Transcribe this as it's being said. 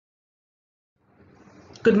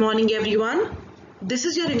Good morning, everyone. This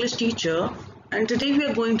is your English teacher, and today we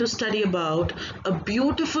are going to study about a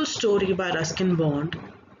beautiful story by Ruskin Bond,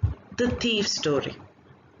 The Thief Story.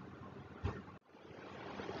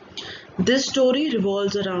 This story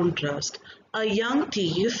revolves around trust. A young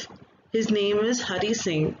thief, his name is Hari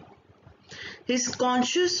Singh. His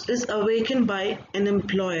conscience is awakened by an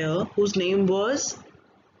employer whose name was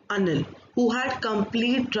Anil, who had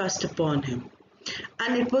complete trust upon him.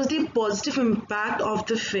 And it was the positive impact of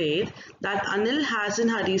the faith that Anil has in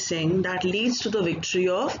Hari Singh that leads to the victory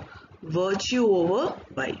of virtue over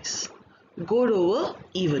vice, good over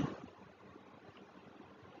evil.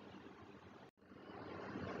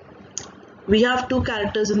 We have two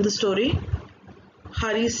characters in the story,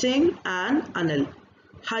 Hari Singh and Anil.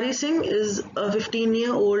 Hari Singh is a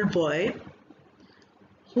 15-year-old boy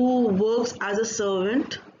who works as a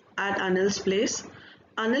servant at Anil's place.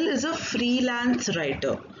 Anil is a freelance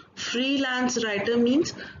writer. Freelance writer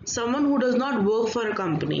means someone who does not work for a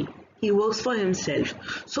company. He works for himself.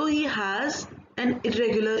 So he has an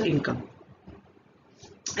irregular income.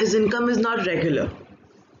 His income is not regular.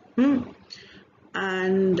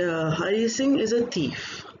 And Hari Singh is a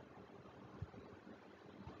thief.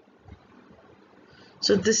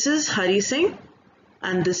 So this is Hari Singh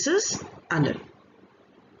and this is Anil.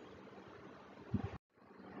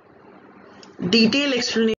 Detailed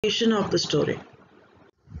explanation of the story.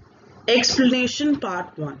 Explanation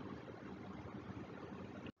part 1.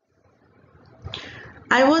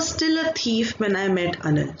 I was still a thief when I met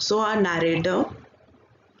Anil. So our narrator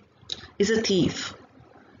is a thief.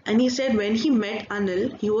 And he said when he met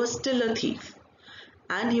Anil, he was still a thief.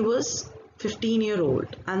 And he was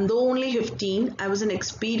 15-year-old. And though only 15, I was an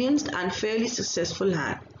experienced and fairly successful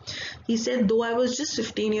hand. He said though I was just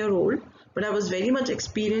 15-year-old, but I was very much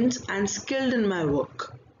experienced and skilled in my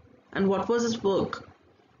work. And what was his work?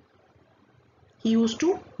 He used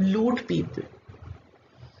to loot people.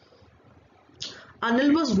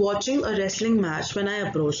 Anil was watching a wrestling match when I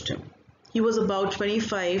approached him. He was about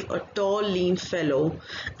 25, a tall, lean fellow,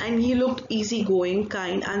 and he looked easygoing,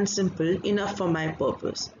 kind, and simple enough for my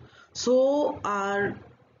purpose. So our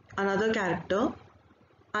another character,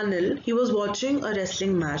 Anil, he was watching a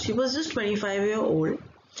wrestling match. He was just 25-year-old,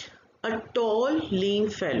 a tall, lean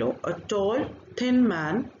fellow, a tall, thin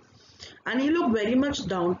man, and he looked very much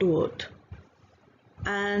down to earth.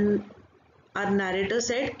 And our narrator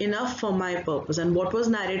said, enough for my purpose. And what was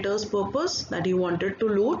narrator's purpose? That he wanted to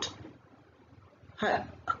loot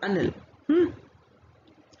Anil.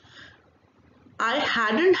 I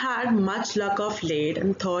hadn't had much luck of late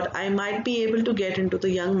and thought I might be able to get into the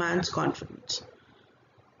young man's confidence.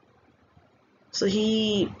 So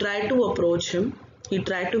he tried to approach him. He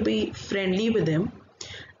tried to be friendly with him.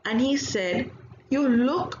 And he said, you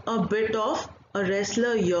look a bit of a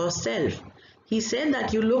wrestler yourself. He said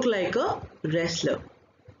that you look like a wrestler.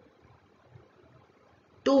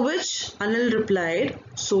 To which Anil replied,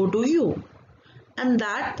 so do you. And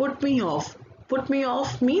that put me off. Put me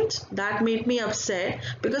off means that made me upset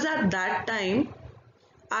because at that time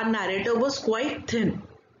our narrator was quite thin.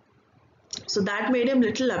 So that made him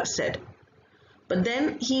little upset. But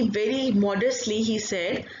then he very modestly he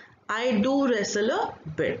said, I do wrestle a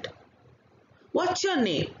bit. What's your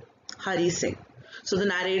name? Hari Singh. So the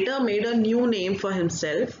narrator made a new name for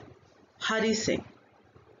himself, Hari Singh.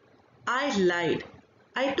 I lied.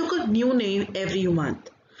 I took a new name every month.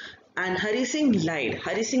 And Hari Singh lied.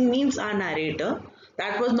 Hari Singh means our narrator.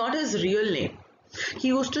 That was not his real name. He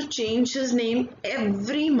used to change his name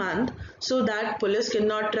every month so that police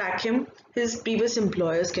cannot track him. His previous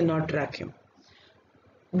employers cannot track him.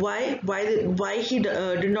 Why he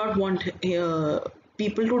did not want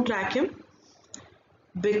people to track him?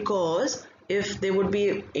 Because if they would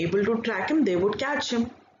be able to track him, they would catch him.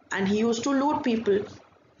 And he used to loot people.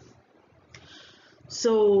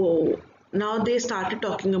 So now they started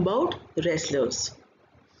talking about wrestlers.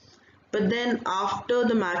 But then after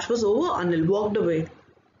the match was over, Anil walked away.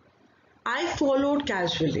 I followed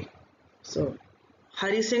casually. So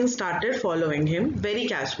Hari Singh started following him very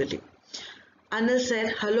casually. Anil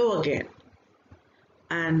said hello again.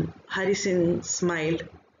 And Hari Singh smiled.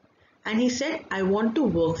 And he said, I want to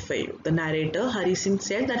work for you. The narrator, Hari Singh,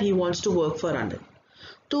 said that he wants to work for Anil.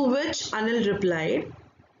 To which Anil replied,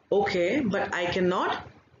 okay, but I cannot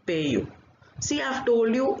pay you. See, I've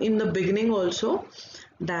told you in the beginning also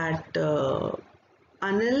that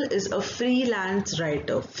Anil is a freelance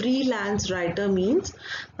writer. Freelance writer means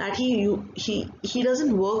that he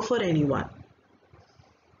doesn't work for anyone.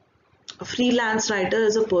 A freelance writer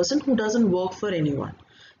is a person who doesn't work for anyone.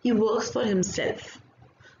 He works for himself.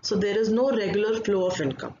 So there is no regular flow of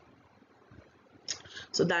income.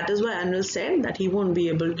 So that is why Anil said that he won't be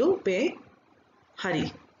able to pay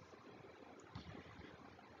Hari.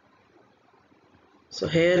 So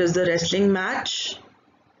here is the wrestling match,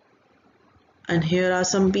 and here are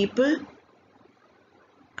some people,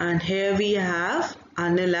 and here we have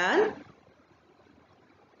Anil and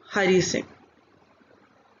Hari Singh.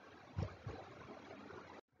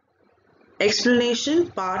 Explanation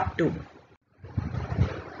part 2.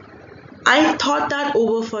 I thought that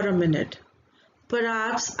over for a minute.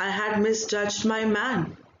 Perhaps I had misjudged my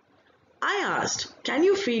man. I asked, "Can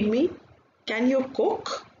you feed me? Can you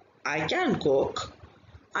cook?" "I can cook."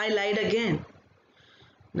 I lied again.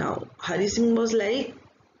 Now, Hari Singh was like,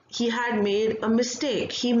 he had made a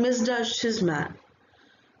mistake. He misjudged his man.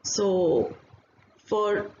 So,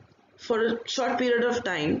 for a short period of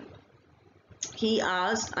time, he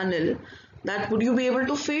asked Anil that, "Would you be able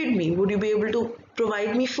to feed me? Would you be able to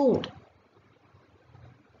provide me food?"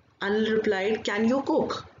 Anil replied, "Can you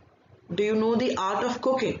cook? Do you know the art of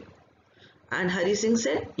cooking?" And Hari Singh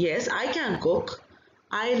said, "Yes, I can cook."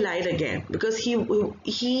 I lied again because he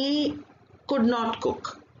could not cook.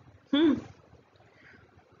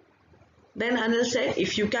 Then Anil said,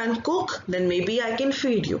 "If you can cook, then maybe I can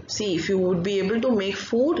feed you. See, if you would be able to make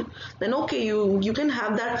food, then okay, you can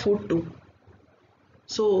have that food too."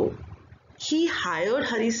 So he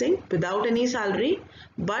hired Hari Singh without any salary,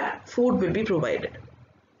 but food will be provided.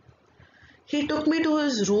 He took me to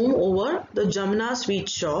his room over the Jamna sweet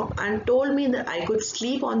shop and told me that I could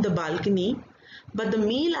sleep on the balcony, but the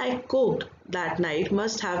meal I cooked that night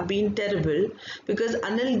must have been terrible because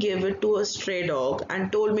Anil gave it to a stray dog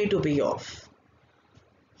and told me to be off.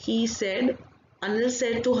 Anil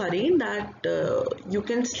said to Hari that you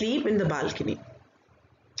can sleep in the balcony.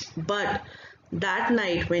 But that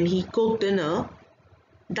night when he cooked dinner,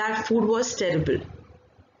 that food was terrible.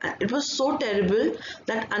 It was so terrible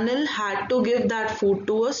that Anil had to give that food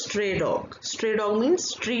to a stray dog. Stray dog means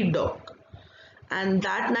street dog. And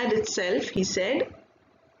that night itself,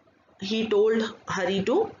 he told Hari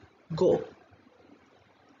to go.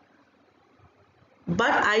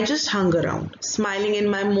 But I just hung around, smiling in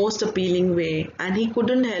my most appealing way, and he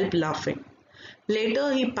couldn't help laughing.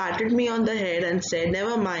 Later, he patted me on the head and said,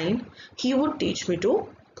 "Never mind, he would teach me to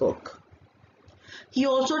cook." He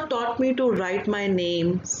also taught me to write my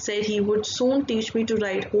name, said he would soon teach me to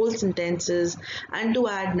write whole sentences and to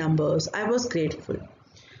add numbers. I was grateful.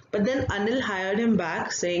 But then Anil hired him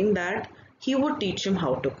back, saying that he would teach him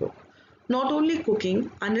how to cook. Not only cooking,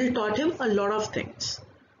 Anil taught him a lot of things.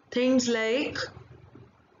 Things like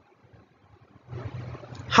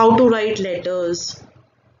how to write letters,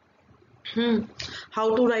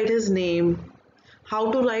 how to write his name,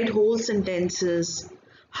 how to write whole sentences,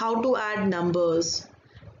 how to add numbers.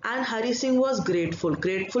 And Hari Singh was grateful.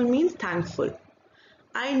 Grateful means thankful.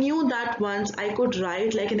 I knew that once I could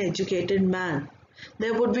write like an educated man,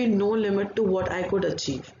 there would be no limit to what I could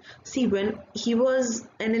achieve. See, when he was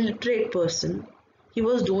an illiterate person, he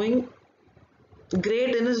was doing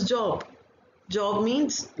great in his job. Job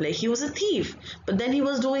means like he was a thief, but then he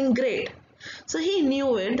was doing great. So he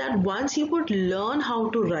knew it that once he would learn how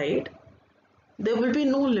to write, there will be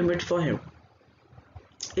no limit for him.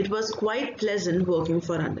 It was quite pleasant working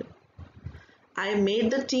for Anil. I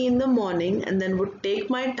made the tea in the morning and then would take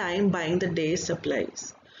my time buying the day's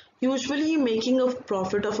supplies, usually making a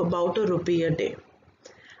profit of about ₹1 a day.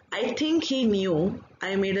 I think he knew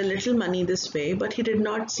I made a little money this way, but he did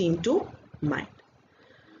not seem to mind.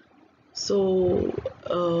 So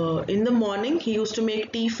in the morning he used to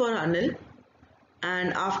make tea for Anil,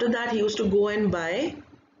 and after that he used to go and buy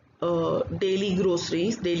daily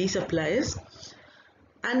groceries, daily supplies,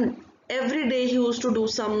 and every day he used to do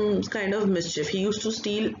some kind of mischief. He used to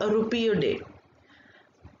steal ₹1 a day.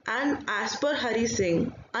 And as per Hari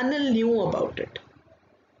Singh, Anil knew about it.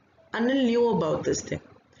 Anil knew about this thing.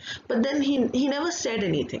 But then he never said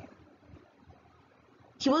anything.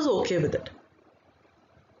 He was okay with it.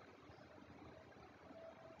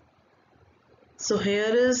 So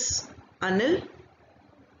here is Anil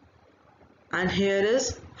and here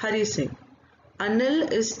is Hari Singh.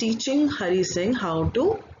 Anil is teaching Hari Singh how to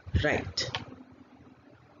write.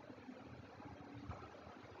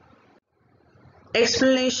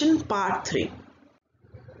 Explanation part 3.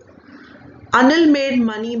 Anil made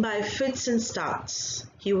money by fits and starts.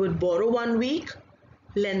 He would borrow 1 week,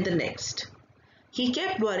 lend the next. He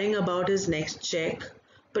kept worrying about his next check,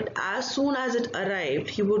 but as soon as it arrived,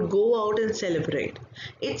 he would go out and celebrate.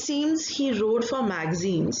 It seems he wrote for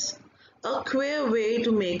magazines, a queer way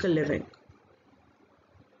to make a living.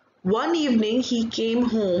 One evening, he came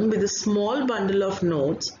home with a small bundle of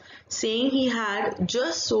notes saying he had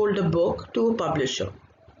just sold a book to a publisher.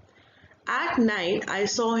 At night, I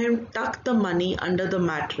saw him tuck the money under the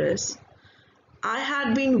mattress. I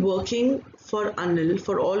had been working for Anil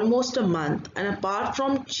for almost a month, and apart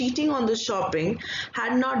from cheating on the shopping,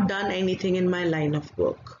 had not done anything in my line of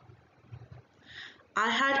work. I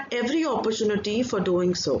had every opportunity for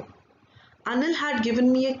doing so. Anil had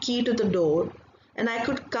given me a key to the door, and I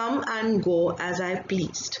could come and go as I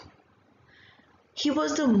pleased. He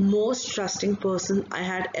was the most trusting person I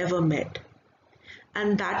had ever met,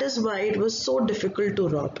 and that is why it was so difficult to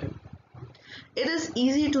rob him. It is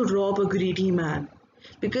easy to rob a greedy man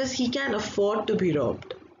because he can afford to be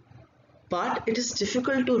robbed. But it is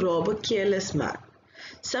difficult to rob a careless man.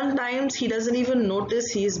 Sometimes he doesn't even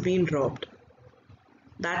notice he is being robbed.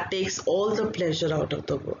 That takes all the pleasure out of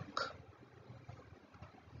the work.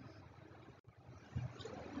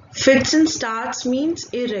 Fits and starts means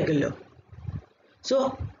irregular.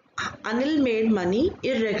 So Anil made money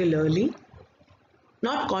irregularly,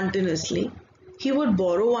 not continuously. He would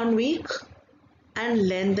borrow one week and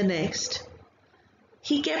lend the next.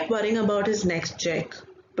 He kept worrying about his next check,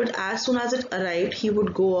 but as soon as it arrived, he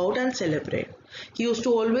would go out and celebrate. He used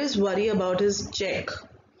to always worry about his check.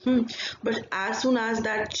 But as soon as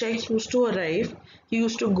that check used to arrive, he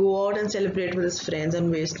used to go out and celebrate with his friends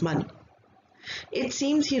and waste money. It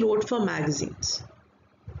seems he wrote for magazines.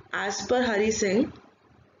 As per Hari Singh,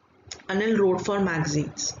 Anil wrote for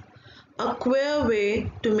magazines. A queer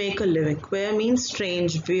way to make a living. Queer means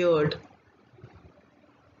strange, weird.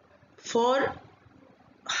 For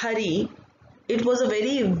Hari, it was a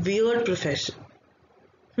very weird profession.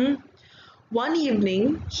 One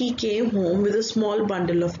evening, he came home with a small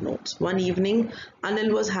bundle of notes. One evening,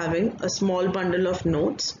 Anil was having a small bundle of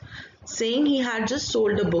notes saying he had just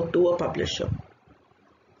sold a book to a publisher.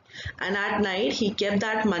 And at night, he kept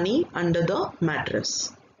that money under the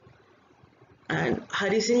mattress. And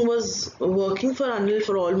Hari Singh was working for Anil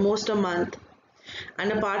for almost a month.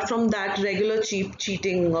 And apart from that regular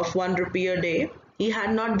cheating of 1 rupee a day, he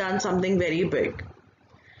had not done something very big.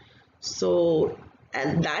 So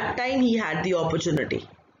at that time he had the opportunity.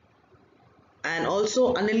 And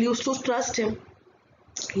also Anil used to trust him.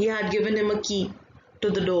 He had given him a key to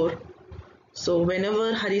the door. So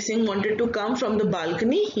whenever Hari Singh wanted to come from the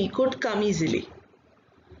balcony, he could come easily.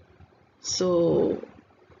 So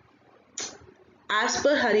as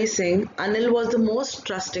per Hari Singh, Anil was the most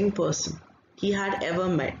trusting person he had ever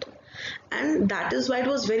met. And that is why it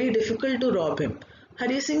was very difficult to rob him.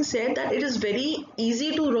 Hari Singh said that it is very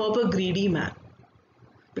easy to rob a greedy man.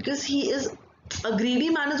 Because a greedy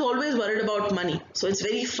man is always worried about money. So it's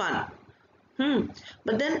very fun.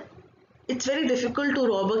 But then it's very difficult to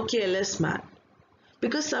rob a careless man.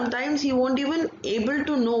 Because sometimes he won't even able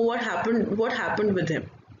to know what happened with him.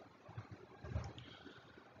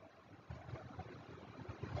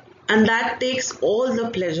 And that takes all the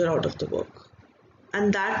pleasure out of the work.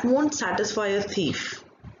 And that won't satisfy a thief.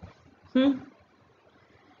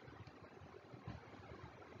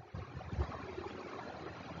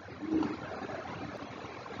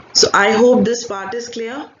 So I hope this part is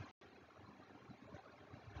clear.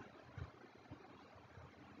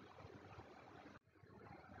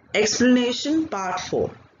 Explanation part 4.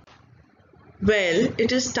 Well,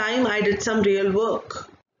 it is time I did some real work.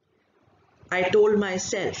 I told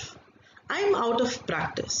myself, I'm out of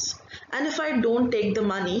practice. And if I don't take the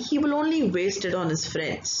money, he will only waste it on his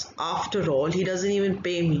friends. After all, he doesn't even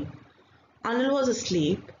pay me. Anil was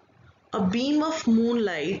asleep. A beam of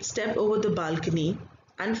moonlight stepped over the balcony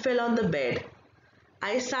and fell on the bed.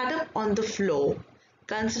 I sat up on the floor,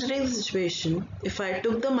 considering the situation. If I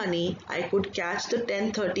took the money, I could catch the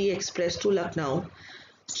 10:30 express to Lucknow.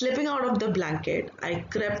 Slipping out of the blanket, I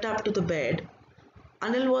crept up to the bed.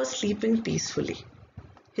 Anil was sleeping peacefully.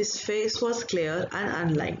 His face was clear and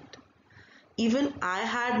unlined. Even I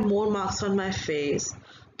had more marks on my face,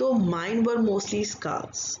 though mine were mostly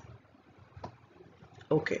scars.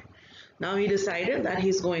 Okay. Now he decided that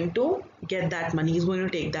he's going to get that money. He's going to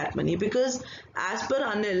take that money because as per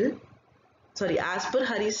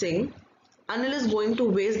Hari Singh, Anil is going to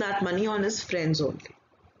waste that money on his friends only.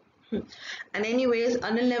 And anyways,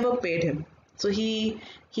 Anil never paid him. So he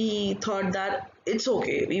thought that it's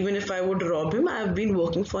okay. Even if I would rob him, I have been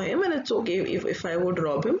working for him and it's okay if I would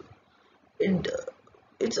rob him.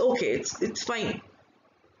 It's okay. It's fine.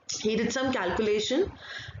 He did some calculation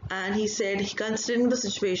and he said, considering the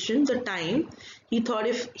situation, the time, he thought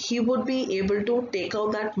if he would be able to take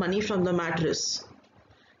out that money from the mattress,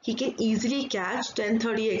 he can easily catch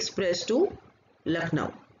 10:30 express to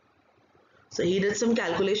Lucknow. So he did some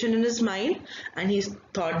calculation in his mind and he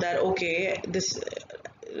thought that okay, this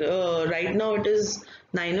right now it is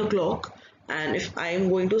 9 o'clock and if I'm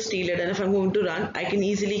going to steal it and if I'm going to run, I can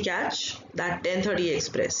easily catch that 10:30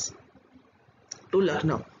 express to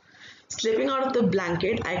Lucknow. Slipping out of the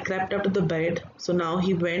blanket, I crept up to the bed. So now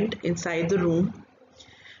he went inside the room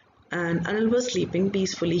and Anil was sleeping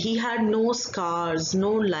peacefully. He had no scars,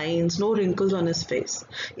 no lines, no wrinkles on his face.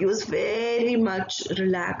 He was very much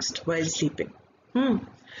relaxed while sleeping.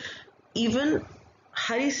 Even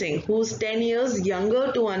Hari Singh, who's 10 years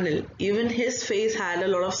younger to Anil, even his face had a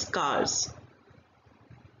lot of scars.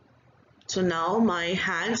 So now my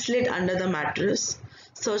hand slid under the mattress,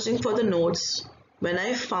 searching for the notes. When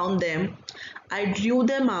I found them, I drew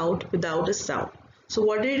them out without a sound. So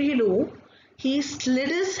what did he do? He slid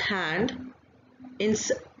his hand in,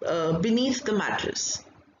 beneath the mattress.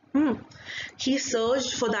 He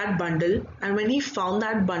searched for that bundle, and when he found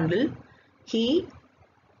that bundle, he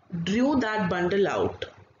drew that bundle out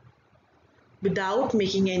without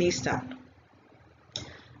making any sound.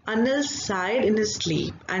 Anil sighed in his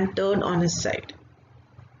sleep and turned on his side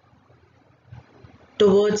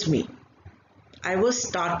towards me. I was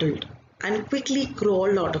startled and quickly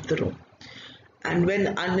crawled out of the room. And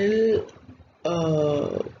when Anil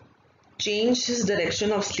changed his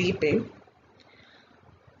direction of sleeping,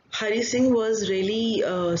 Hari Singh was really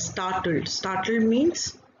startled. Startled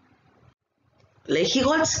means like he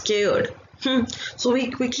got scared. So he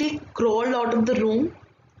quickly crawled out of the room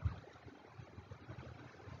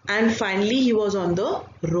and finally he was on the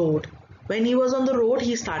road. When he was on the road,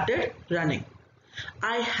 he started running.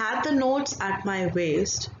 I had the notes at my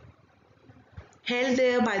waist, held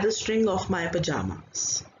there by the string of my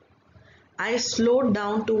pajamas. I slowed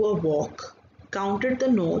down to a walk, counted the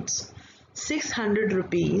notes, 600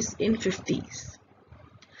 rupees in 50s.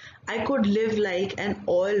 I could live like an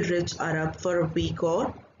oil-rich Arab for a week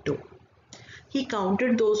or two. He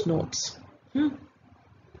counted those notes.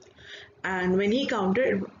 And when he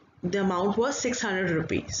counted, the amount was 600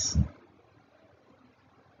 rupees.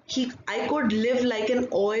 I could live like an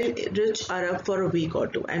oil-rich Arab for a week or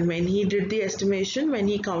two. And when he did the estimation, when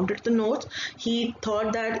he counted the notes, he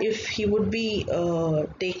thought that if he would be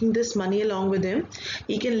taking this money along with him,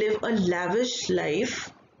 he can live a lavish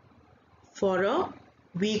life for a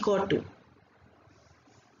week or two.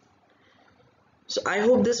 So I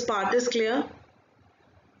hope this part is clear.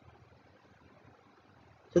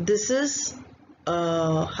 So this is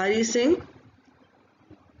Hari Singh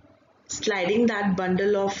sliding that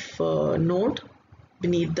bundle of note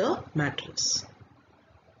beneath the mattress.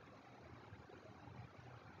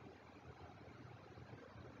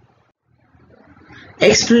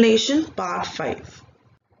 Explanation Part 5.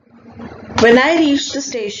 When I reached the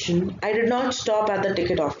station, I did not stop at the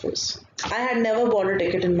ticket office. I had never bought a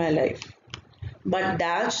ticket in my life, but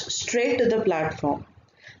dashed straight to the platform.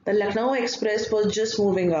 The Lucknow Express was just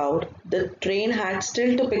moving out. The train had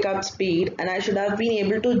still to pick up speed and I should have been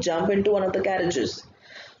able to jump into one of the carriages.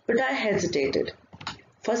 But I hesitated.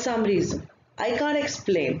 For some reason. I can't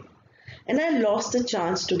explain. And I lost the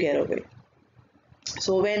chance to get away.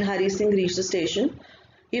 So when Hari Singh reached the station,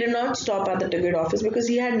 he did not stop at the ticket office because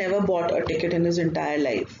he had never bought a ticket in his entire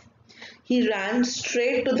life. He ran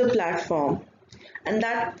straight to the platform and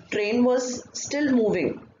that train was still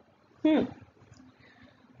moving.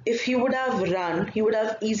 If he would have run, he would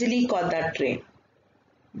have easily caught that train.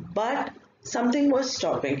 But something was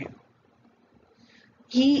stopping him.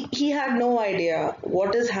 He had no idea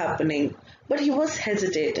what is happening, but he was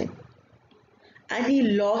hesitating. And he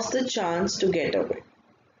lost the chance to get away.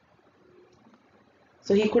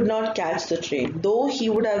 So he could not catch the train. Though he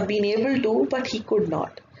would have been able to, but he could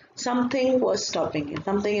not. Something was stopping him,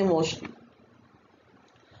 something emotional.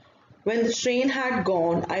 When the train had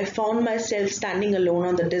gone, I found myself standing alone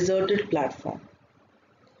on the deserted platform.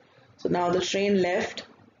 So now the train left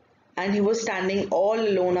and he was standing all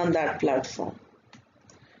alone on that platform.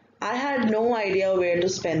 I had no idea where to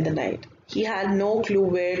spend the night. He had no clue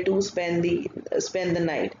where to spend the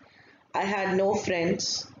night. I had no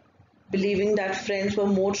friends, believing that friends were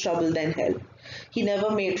more trouble than help. He never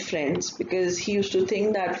made friends because he used to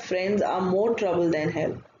think that friends are more trouble than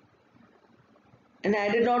help. And I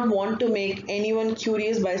did not want to make anyone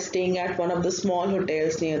curious by staying at one of the small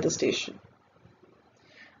hotels near the station.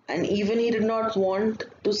 And even he did not want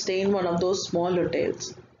to stay in one of those small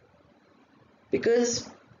hotels because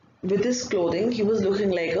with his clothing he was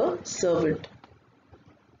looking like a servant.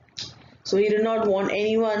 So he did not want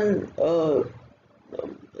anyone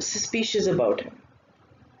suspicious about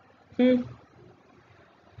him.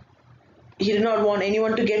 He did not want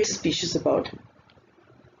anyone to get suspicious about him.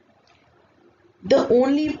 The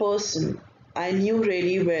only person I knew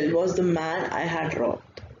really well was the man I had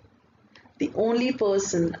robbed. The only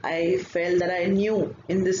person I felt that I knew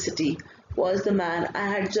in this city was the man I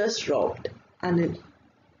had just robbed, Anil.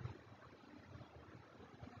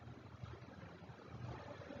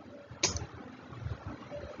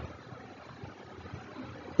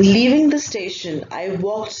 Leaving the station, I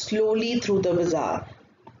walked slowly through the bazaar.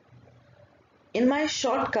 In my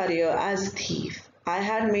short career as a thief, I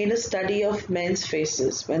had made a study of men's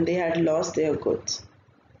faces when they had lost their goods.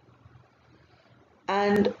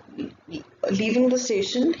 And leaving the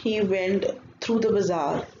station, he went through the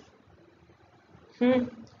bazaar. Hmm.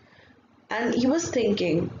 And he was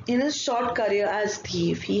thinking, in his short career as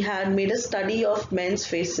thief, he had made a study of men's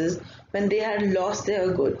faces when they had lost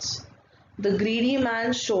their goods. The greedy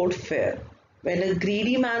man showed fear. When a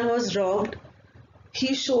greedy man was robbed,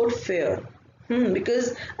 he showed fear.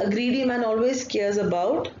 Because a greedy man always cares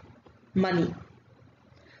about money.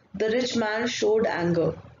 The rich man showed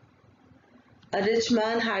anger. A rich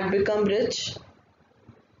man had become rich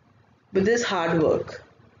with his hard work.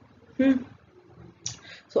 Hmm.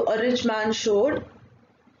 So a rich man showed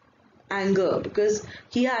anger because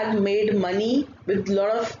he had made money with a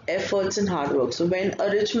lot of efforts and hard work. So when a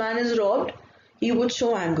rich man is robbed, he would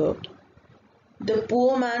show anger. The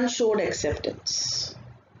poor man showed acceptance.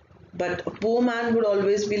 But a poor man would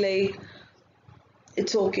always be like,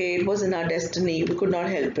 it's okay, it was in our destiny, we could not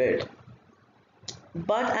help it.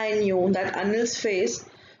 But I knew that Anil's face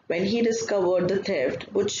when he discovered the theft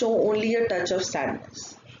would show only a touch of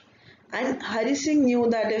sadness. And Hari Singh knew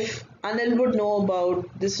that if Anil would know about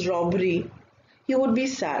this robbery, he would be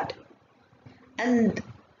sad. And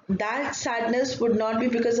that sadness would not be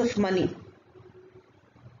because of money,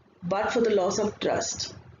 but for the loss of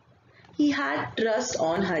trust. He had trust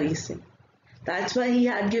on Hari Singh. That's why he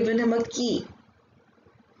had given him a key.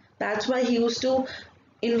 That's why he used to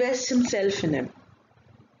invest himself in him.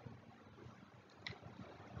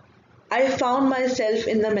 I found myself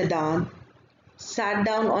in the Maidan, sat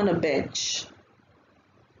down on a bench.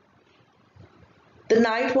 The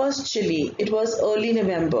night was chilly, it was early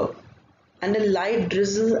November, and a light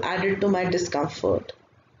drizzle added to my discomfort.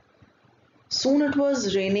 Soon it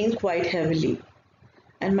was raining quite heavily,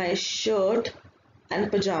 and my shirt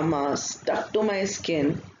and pajamas stuck to my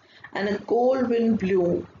skin, and a cold wind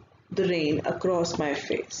blew the rain across my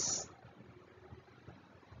face.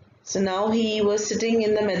 So now he was sitting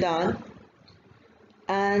in the Maidan,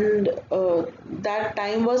 and that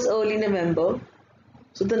time was early November,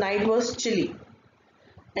 so the night was chilly.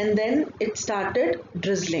 And then it started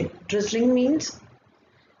drizzling. Drizzling means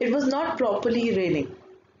it was not properly raining,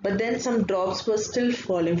 but then some drops were still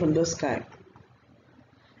falling from the sky.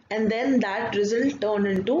 And then that drizzle turned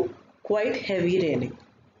into quite heavy raining.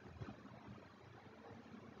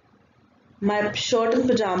 My shirt and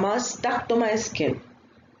pajamas stuck to my skin,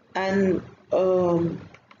 and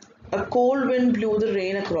a cold wind blew the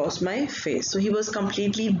rain across my face. So he was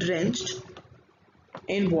completely drenched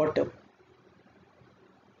in water.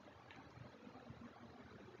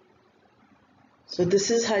 So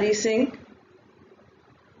this is Hari Singh.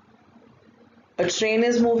 A train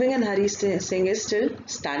is moving and Hari Singh is still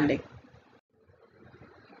standing.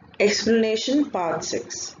 Explanation Part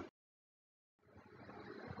 6.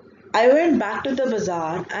 I went back to the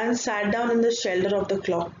bazaar and sat down in the shelter of the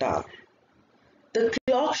clock tower. The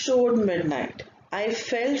clock showed midnight. I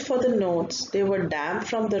felt for the notes, they were damp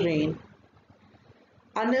from the rain.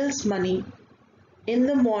 Anil's money. In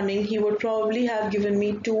the morning, he would probably have given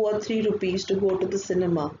me 2 or 3 rupees to go to the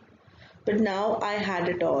cinema. But now I had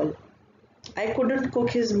it all. I couldn't cook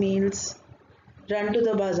his meals, run to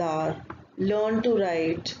the bazaar, learn to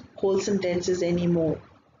write whole sentences anymore.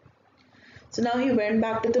 So now he went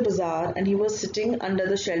back to the bazaar and he was sitting under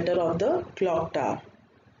the shelter of the clock tower.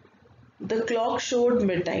 The clock showed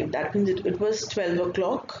midnight, that means it was 12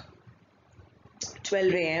 o'clock,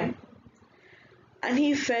 12 a.m. And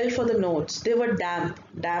he felt for the notes. They were damp.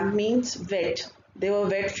 Damp means wet. They were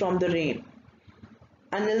wet from the rain.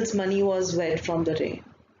 Anil's money was wet from the rain,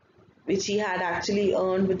 which he had actually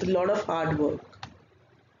earned with a lot of hard work.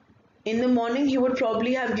 In the morning, he would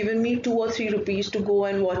probably have given me 2 or 3 rupees to go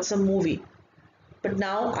and watch some movie. But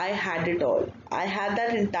now I had it all. I had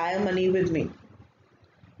that entire money with me.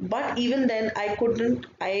 But even then, I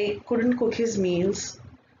couldn't cook his meals,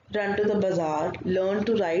 run to the bazaar, learn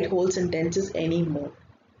to write whole sentences anymore.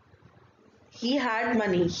 He had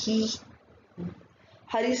money.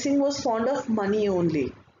 Hari Singh was fond of money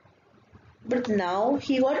only. But now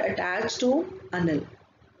he got attached to Anil.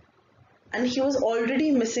 And he was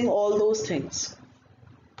already missing all those things.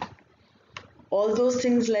 All those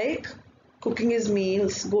things like cooking his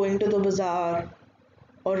meals, going to the bazaar,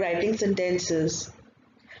 or writing sentences.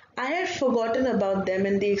 I had forgotten about them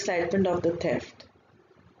in the excitement of the theft.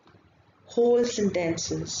 Whole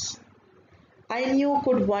sentences. I knew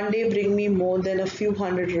could one day bring me more than a few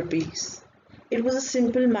hundred rupees. It was a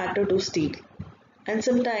simple matter to steal, and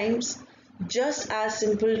sometimes just as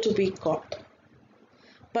simple to be caught.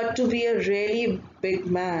 But to be a really big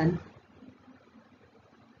man,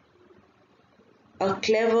 a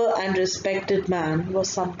clever and respected man, was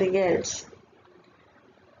something else.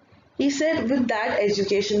 He said with that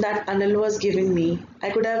education that Anil was giving me,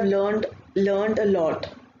 I could have learned a lot.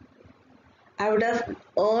 I would have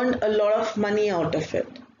earned a lot of money out of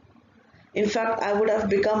it. In fact, I would have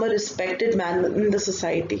become a respected man in the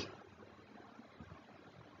society.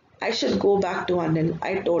 I should go back to Anil,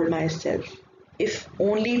 I told myself, if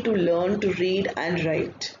only to learn to read and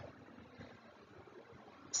write.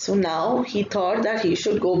 So now he thought that he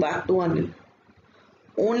should go back to Anil,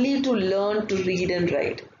 only to learn to read and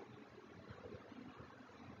write.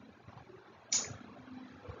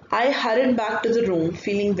 I hurried back to the room,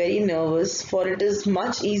 feeling very nervous, for it is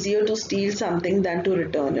much easier to steal something than to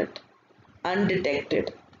return it,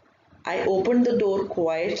 undetected. I opened the door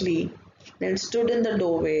quietly, then stood in the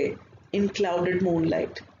doorway in clouded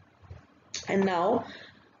moonlight. And now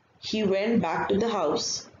he went back to the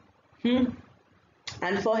house.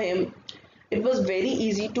 And for him, it was very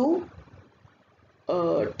easy to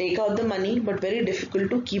take out the money, but very difficult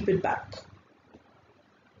to keep it back.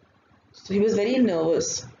 So he was very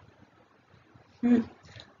nervous.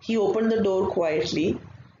 He opened the door quietly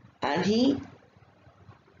and he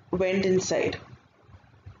went inside.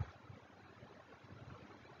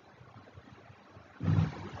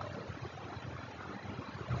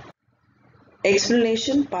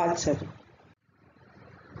 Explanation Part 7.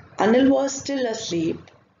 Anil was still asleep.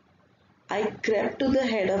 I crept to the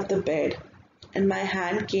head of the bed and my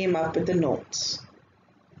hand came up with the notes.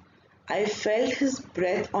 I felt his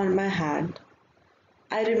breath on my hand.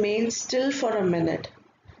 I remained still for a minute.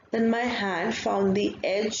 Then my hand found the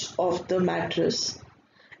edge of the mattress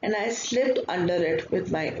and I slipped under it with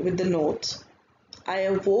the notes. I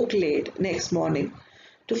awoke late next morning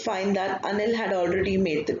to find that Anil had already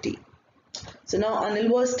made the tea. So now Anil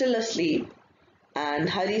was still asleep and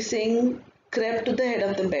Hari Singh crept to the head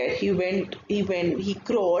of the bed. He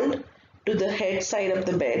crawled to the head side of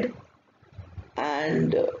the bed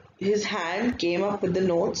and his hand came up with the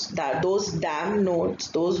notes, that those damn notes,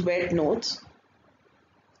 those wet notes.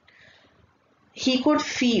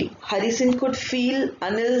 Hari Singh could feel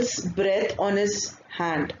Anil's breath on his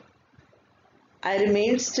hand. I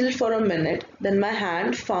remained still for a minute, then my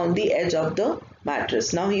hand found the edge of the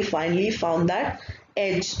mattress. Now he finally found that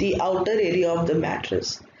edge, the outer area of the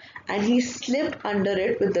mattress, and he slipped under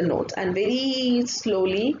it with the notes, and very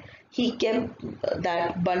slowly he kept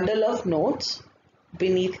that bundle of notes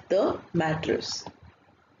beneath the mattress.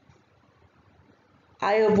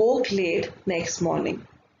 I awoke late next morning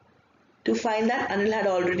to find that Anil had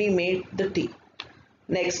already made the tea.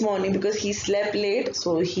 Next morning, because he slept late,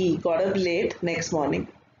 so he got up late next morning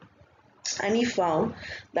and he found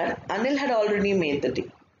that Anil had already made the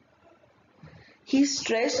tea. He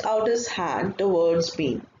stretched out his hand towards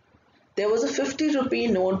me. There was a 50 rupee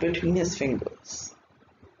note between his fingers.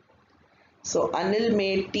 So Anil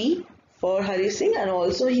made tea for Hari Singh and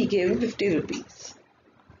also he gave him 50 rupees.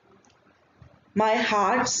 My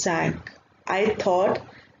heart sank. I thought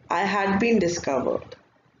I had been discovered.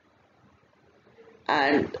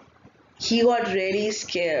 And he got really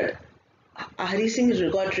scared. Hari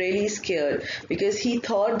Singh got really scared because he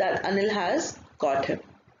thought that Anil has got him.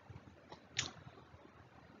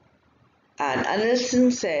 And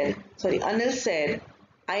Anil said,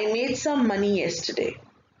 I made some money yesterday.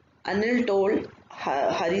 Anil told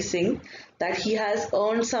Hari Singh that he has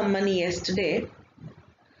earned some money yesterday.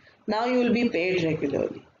 Now you will be paid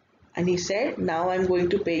regularly. And he said, now I am going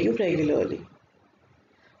to pay you regularly.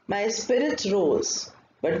 My spirits rose,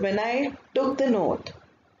 but when I took the note,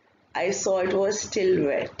 I saw it was still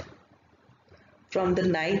wet from the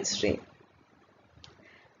night's rain.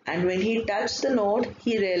 And when he touched the note,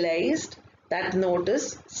 he realized that note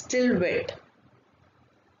is still wet.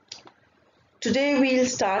 Today we'll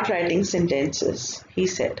start writing sentences, he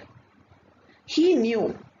said. He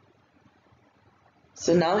knew.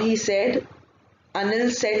 So now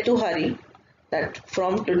Anil said to Hari that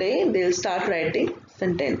from today they'll start writing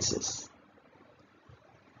sentences.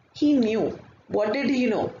 He knew. What did he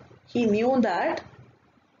know? He knew that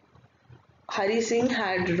Hari Singh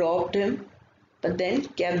had robbed him but then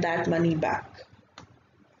kept that money back.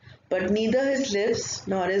 But neither his lips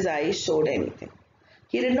nor his eyes showed anything.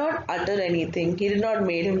 He did not utter anything. He did not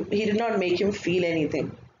make him feel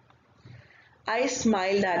anything. I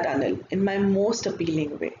smiled at Anil in my most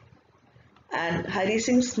appealing way. And Hari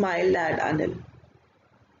Singh smiled at Anil.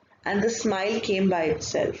 And the smile came by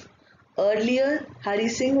itself. Earlier, Hari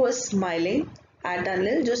Singh was smiling at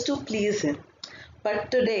Anil just to please him.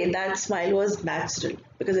 But today, that smile was natural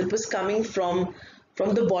because it was coming from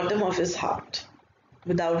the bottom of his heart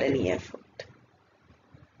without any effort.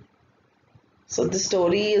 So the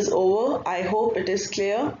story is over. I hope it is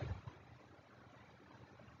clear.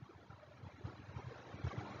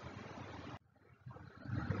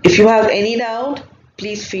 If you have any doubt,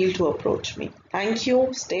 please feel to approach me. Thank you.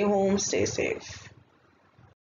 Stay home, stay safe.